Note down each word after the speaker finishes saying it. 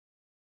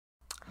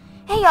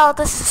Hey y'all,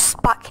 this is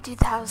Spot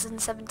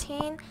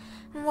 2017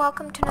 and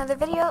welcome to another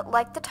video.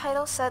 Like the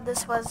title said,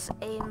 this was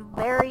a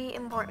very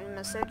important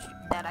message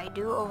that I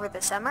do over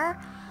the summer.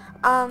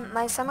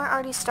 My summer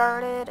already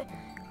started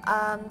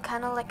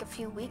kind of like a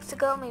few weeks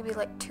ago, maybe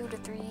like 2 to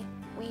 3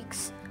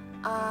 weeks.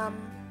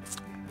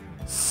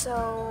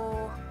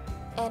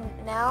 And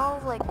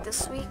now like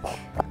this week,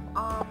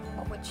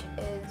 which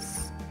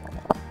is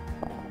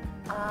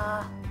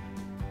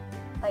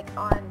like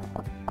on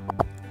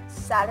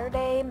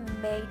Saturday,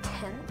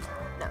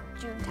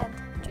 June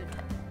 10th,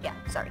 yeah,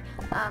 sorry.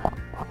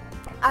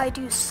 I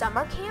do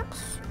summer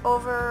camps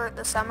over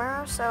the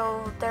summer,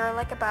 so they're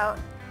like about,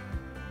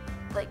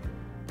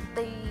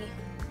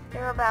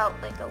 they're about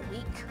like a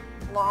week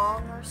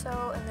long or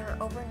so, and they're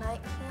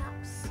overnight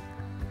camps.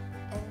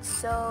 And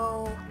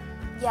so,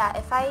 yeah,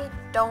 if I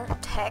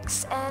don't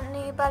text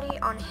anybody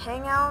on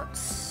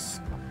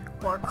Hangouts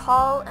or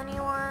call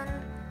anyone,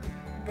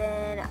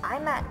 then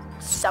I'm at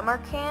summer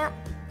camp,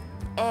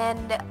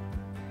 and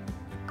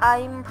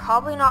I'm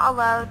probably not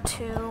allowed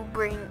to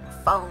bring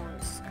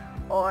phones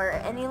or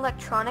any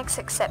electronics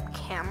except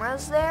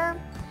cameras there.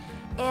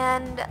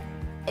 And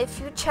if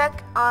you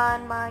check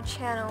on my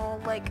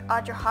channel, like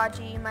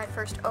Haji, my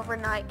first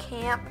overnight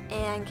camp,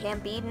 and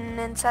Camp Eden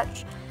and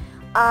such,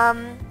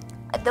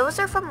 those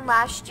are from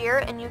last year,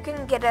 and you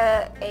can get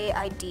a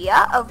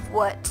idea of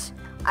what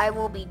I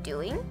will be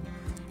doing.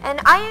 And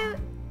I,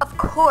 of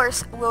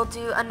course, will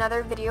do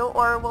another video,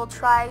 or will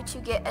try to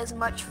get as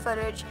much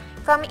footage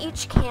from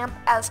each camp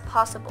as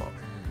possible.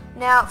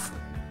 Now,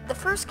 the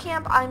first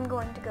camp I'm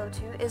going to go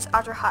to is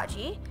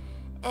Haji,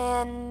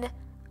 and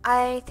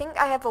I think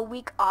I have a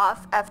week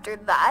off after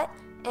that,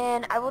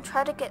 and I will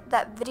try to get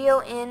that video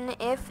in.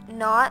 If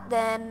not,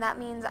 then that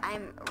means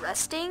I'm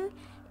resting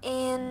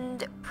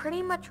and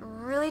pretty much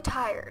really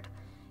tired,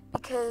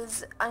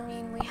 because, I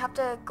mean, we have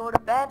to go to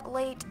bed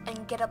late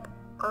and get up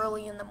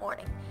early in the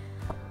morning.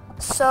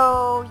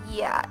 So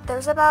yeah,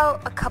 there's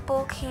about a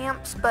couple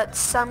camps, but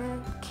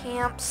some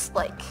camps,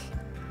 like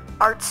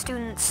art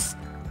students,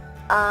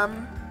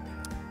 an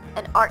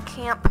art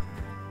camp,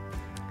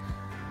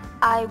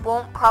 I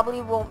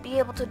probably won't be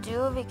able to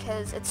do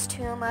because it's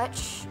too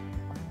much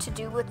to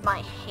do with my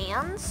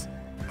hands,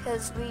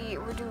 because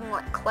we're doing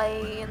like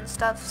clay and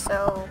stuff,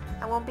 so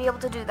I won't be able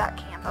to do that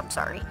camp, I'm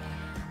sorry.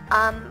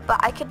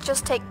 But I could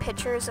just take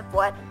pictures of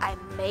what I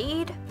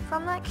made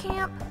from that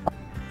camp.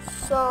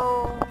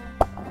 So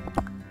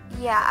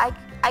yeah,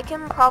 I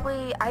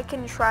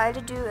can try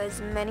to do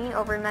as many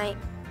overnight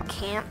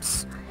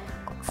camps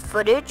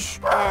footage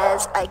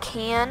as I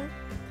can.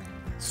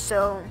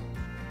 So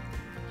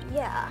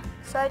yeah,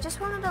 so I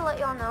just wanted to let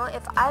y'all know,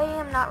 if I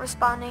am not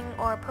responding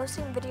or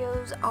posting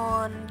videos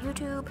on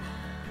YouTube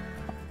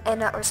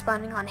and not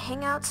responding on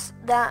Hangouts,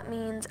 that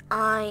means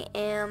I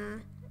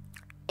am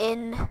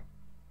in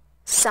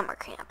summer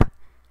camp,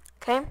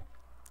 okay?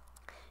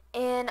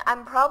 And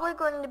I'm probably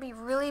going to be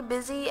really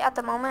busy at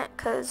the moment,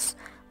 because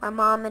my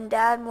mom and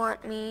dad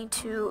want me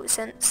to,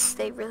 since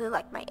they really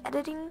like my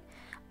editing,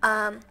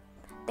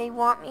 they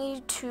want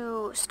me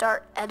to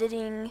start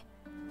editing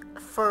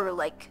for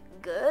like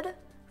good,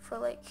 for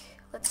like,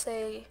 let's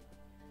say,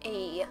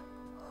 a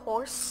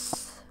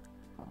horse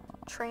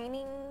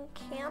training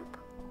camp,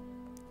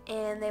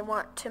 and they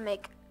want to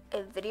make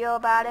a video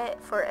about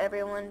it for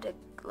everyone to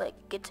like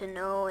get to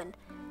know and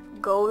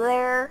go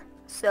there.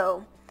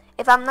 So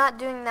if I'm not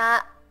doing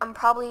that, I'm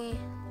probably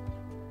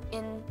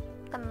in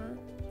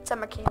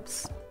summer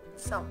camps.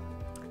 So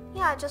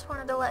yeah, I just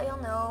wanted to let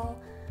y'all know,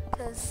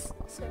 because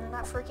so you're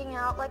not freaking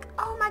out like,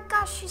 oh my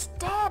gosh, she's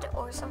dead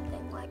or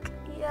something. Like,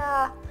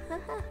 yeah.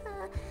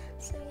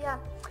 So yeah,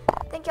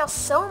 thank y'all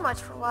so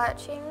much for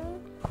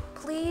watching.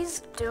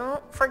 Please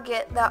don't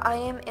forget that I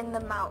am in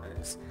the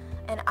mountains,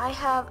 and I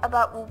have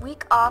about a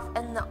week off,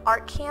 and the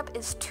art camp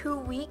is 2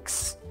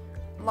 weeks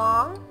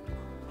long,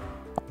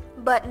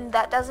 but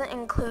that doesn't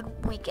include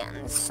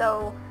weekends.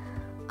 So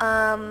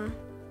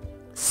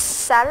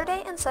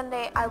Saturday and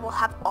Sunday I will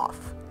have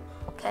off,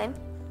 okay?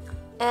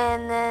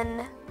 And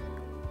then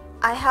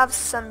I have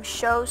some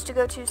shows to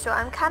go to, so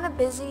I'm kind of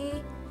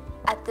busy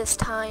at this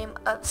time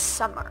of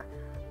summer,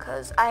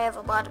 because I have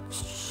a lot of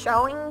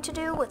showing to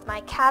do with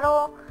my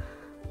cattle,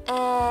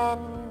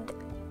 and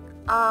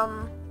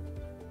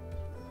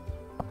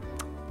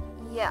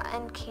yeah,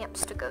 and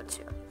camps to go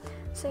to.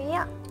 So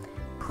yeah,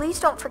 please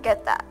don't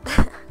forget that,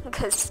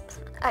 because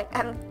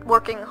I'm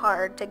working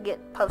hard to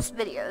post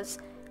videos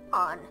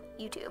on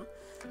YouTube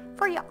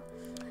for y'all.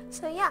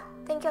 So yeah,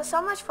 thank y'all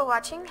so much for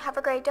watching. Have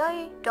a great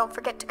day. Don't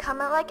forget to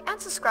comment, like,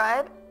 and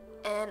subscribe,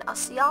 and I'll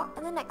see y'all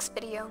in the next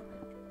video.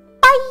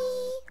 Bye!